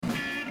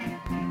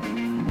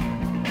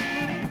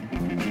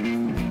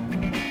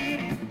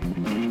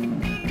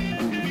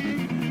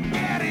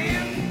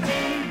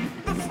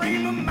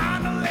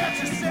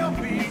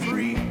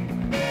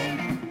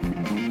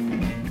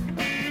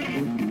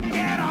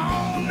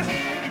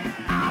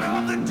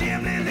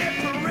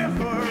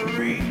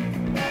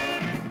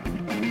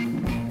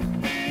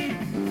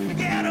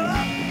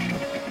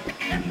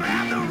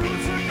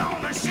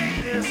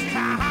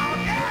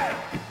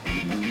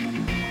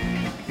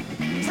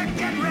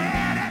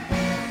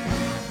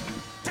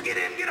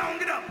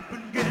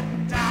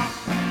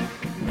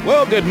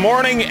Well, good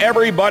morning,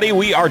 everybody.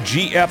 We are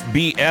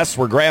GFBS.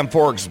 We're Grand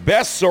Forks'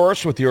 best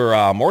source with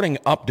your morning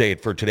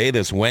update for today,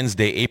 this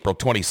Wednesday, April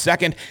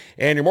 22nd.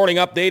 And your morning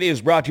update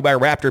is brought to you by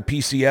Raptor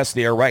PCS.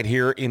 They are right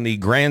here in the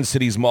Grand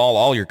Cities Mall.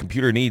 All your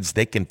computer needs,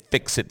 they can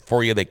fix it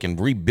for you. They can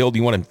rebuild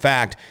you one. In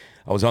fact,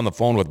 I was on the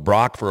phone with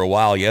Brock for a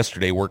while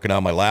yesterday working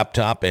on my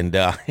laptop, and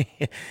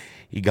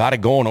he got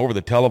it going over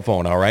the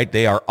telephone, all right?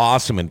 They are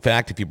awesome. In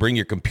fact, if you bring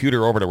your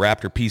computer over to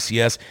Raptor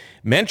PCS,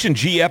 mention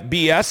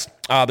GFBS,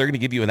 they're going to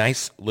give you a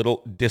nice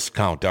little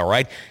discount, all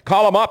right?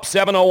 Call them up,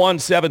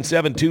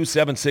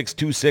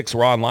 701-772-7626.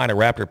 We're online at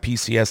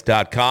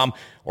raptorpcs.com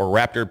or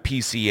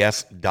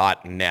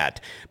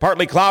raptorpcs.net.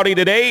 Partly cloudy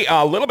today,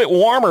 a little bit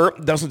warmer.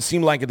 Doesn't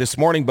seem like it this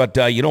morning, but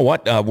you know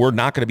what? We're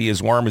not going to be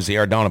as warm as they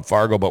are down in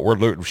Fargo, but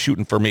we're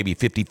shooting for maybe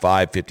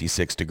 55,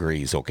 56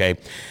 degrees, okay?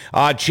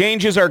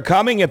 Changes are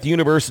coming at the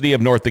University of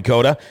North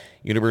Dakota.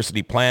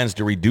 University plans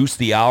to reduce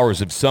the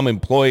hours of some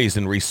employees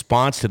in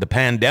response to the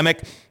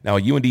pandemic. Now,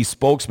 UND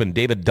spokesman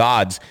David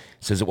Dodds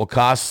says it will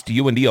cost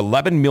UND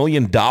 $11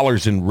 million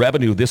in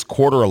revenue this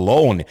quarter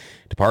alone.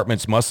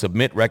 Departments must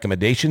submit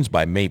recommendations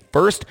by May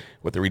 1st,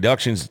 with the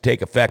reductions to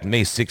take effect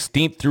May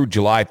 16th through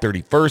July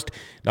 31st.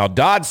 Now,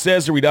 Dodds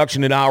says the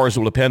reduction in hours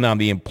will depend on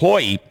the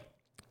employee.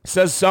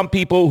 Says some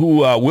people who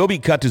will be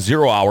cut to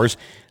 0 hours,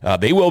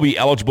 they will be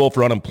eligible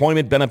for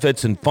unemployment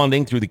benefits and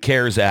funding through the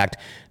CARES Act.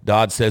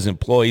 Dodd says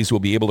employees will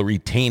be able to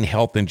retain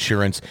health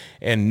insurance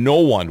and no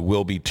one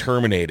will be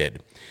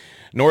terminated.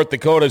 North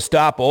Dakota's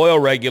top oil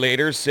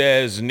regulator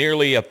says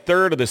nearly a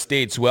third of the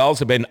state's wells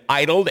have been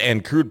idled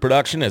and crude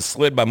production has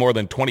slid by more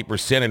than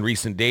 20% in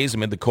recent days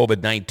amid the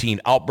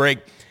COVID-19 outbreak.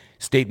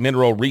 State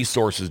Mineral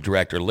Resources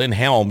Director Lynn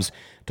Helms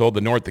told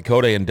the North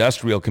Dakota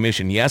Industrial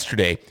Commission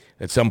yesterday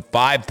that some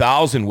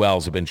 5,000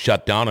 wells have been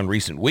shut down in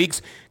recent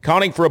weeks,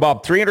 accounting for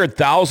about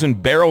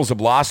 300,000 barrels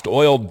of lost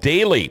oil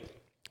daily.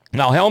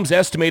 Now, Helms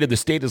estimated the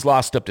state has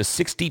lost up to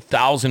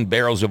 60,000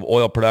 barrels of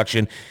oil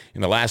production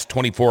in the last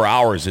 24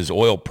 hours as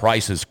oil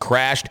prices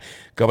crashed.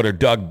 Governor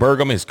Doug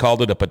Burgum has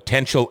called it a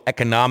potential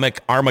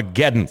economic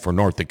Armageddon for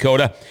North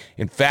Dakota.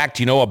 In fact,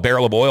 you know, a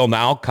barrel of oil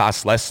now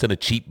costs less than a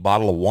cheap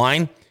bottle of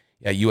wine.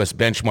 U.S.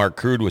 benchmark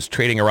crude was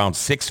trading around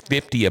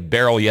 $6.50 a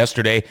barrel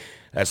yesterday.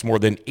 That's more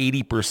than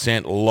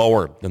 80%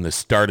 lower than the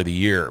start of the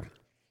year.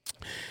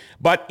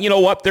 But you know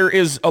what? There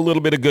is a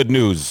little bit of good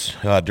news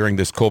during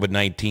this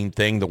COVID-19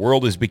 thing. The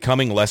world is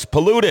becoming less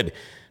polluted.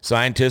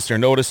 Scientists are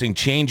noticing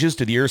changes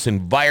to the Earth's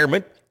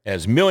environment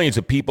as millions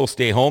of people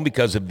stay home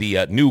because of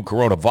the new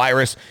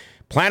coronavirus.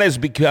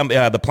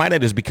 The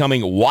planet is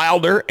becoming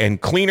wilder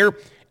and cleaner.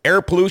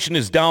 Air pollution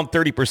is down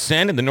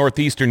 30% in the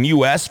northeastern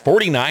U.S.,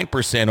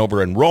 49%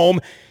 over in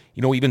Rome.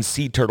 You know, even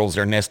sea turtles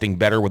are nesting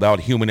better without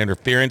human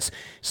interference.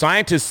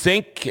 Scientists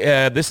think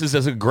this is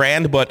a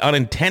grand but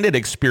unintended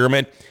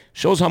experiment.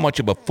 Shows how much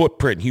of a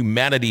footprint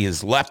humanity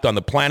has left on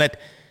the planet.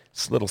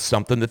 It's a little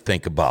something to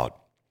think about.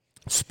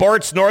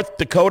 Sports. North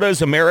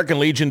Dakota's American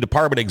Legion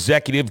Department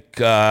executive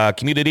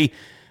community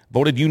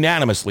voted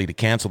unanimously to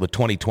cancel the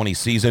 2020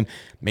 season.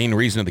 Main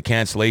reason of the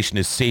cancellation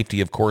is safety,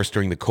 of course,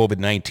 during the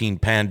COVID-19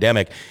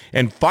 pandemic.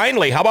 And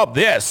finally, how about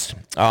this?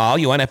 All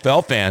you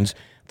NFL fans,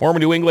 former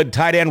New England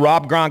tight end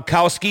Rob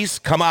Gronkowski's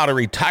come out of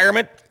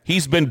retirement.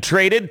 He's been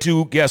traded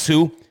to, guess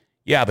who?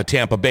 Yeah, the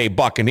Tampa Bay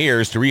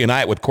Buccaneers to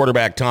reunite with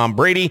quarterback Tom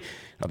Brady.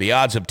 Now, the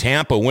odds of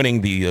Tampa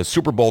winning the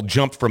Super Bowl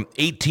jumped from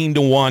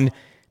 18-1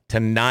 to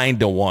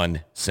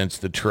 9-1 since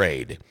the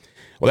trade.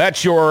 Well,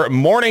 that's your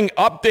morning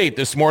update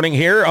this morning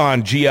here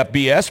on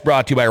GFBS,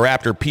 brought to you by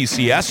Raptor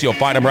PCS. You'll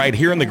find them right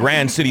here in the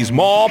Grand Cities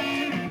Mall,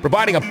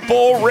 providing a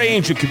full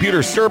range of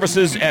computer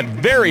services at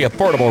very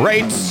affordable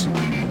rates.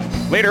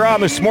 Later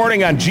on this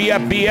morning on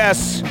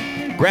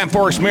GFBS, Grand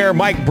Forks Mayor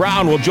Mike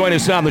Brown will join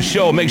us on the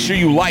show. Make sure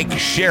you like,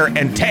 share,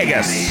 and tag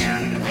us.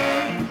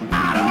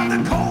 Out on the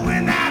cold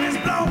wind that is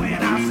blowing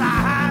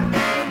outside.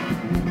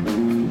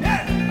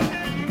 Yeah.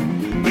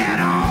 Get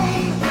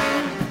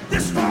on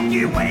this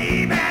funky way.